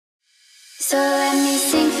So let me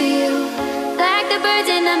sing for you, like the birds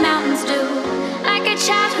in the mountains do, like a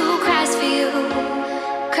child who cries for you,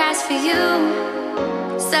 cries for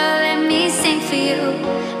you. So let me sing for you,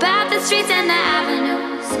 about the streets and the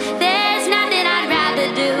avenues. There's nothing I'd rather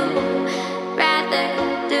do, rather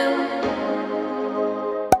do.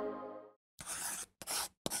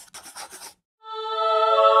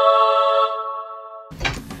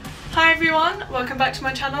 Hi everyone, welcome back to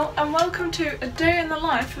my channel and welcome to a day in the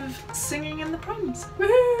life of singing in the proms.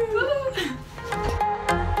 Woohoo!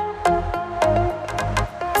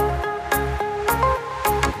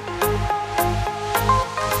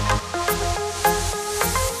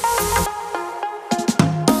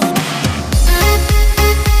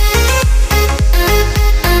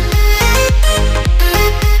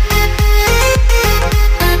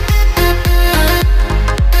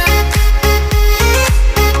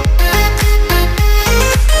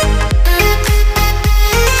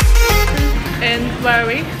 Where are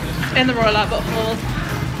we? In the Royal Albert Hall,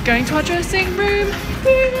 going to our dressing room.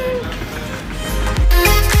 Woo!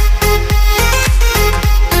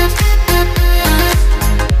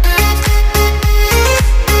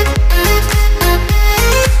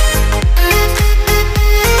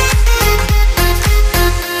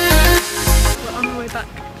 We're on our way back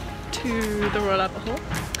to the Royal Albert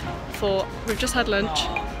Hall we've just had lunch.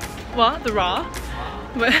 What? The Ra?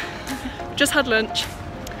 We've just had lunch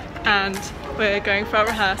and we're going for our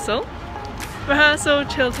rehearsal,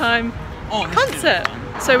 chill time, concert.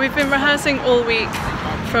 So we've been rehearsing all week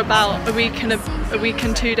for about a week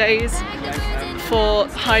and 2 days for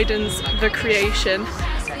Haydn's The Creation,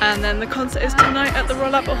 and then the concert is tonight at the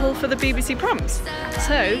Royal Albert Hall for the BBC Proms.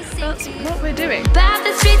 So that's what we're doing. About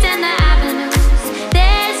the streets and the avenues,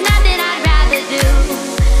 there's nothing I'd rather do,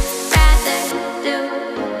 rather do.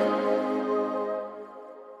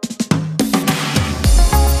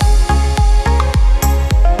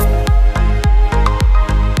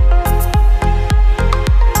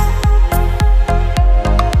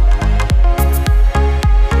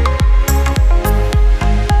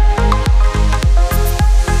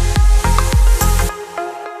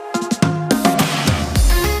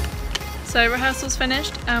 So rehearsal's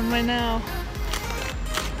finished and we're now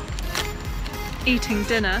eating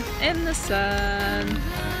dinner in the sun.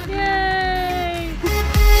 Yay!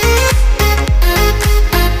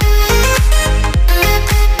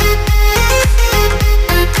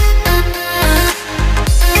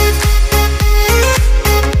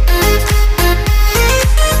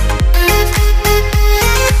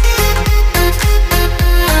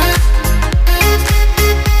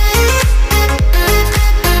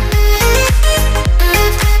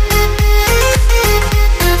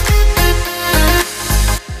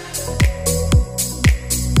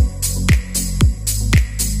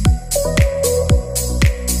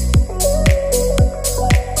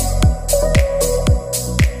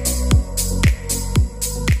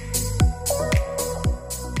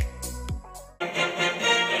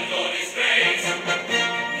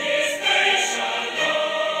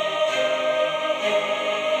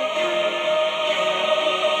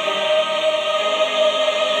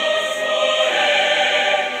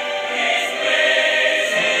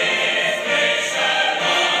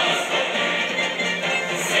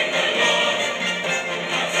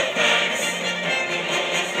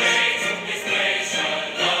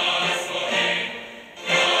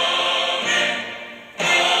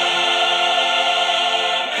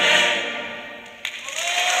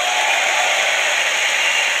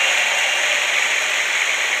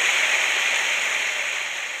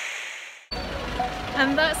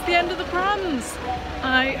 And that's the end of the proms.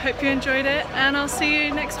 I hope you enjoyed it and I'll see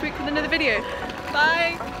you next week with another video.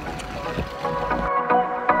 Bye!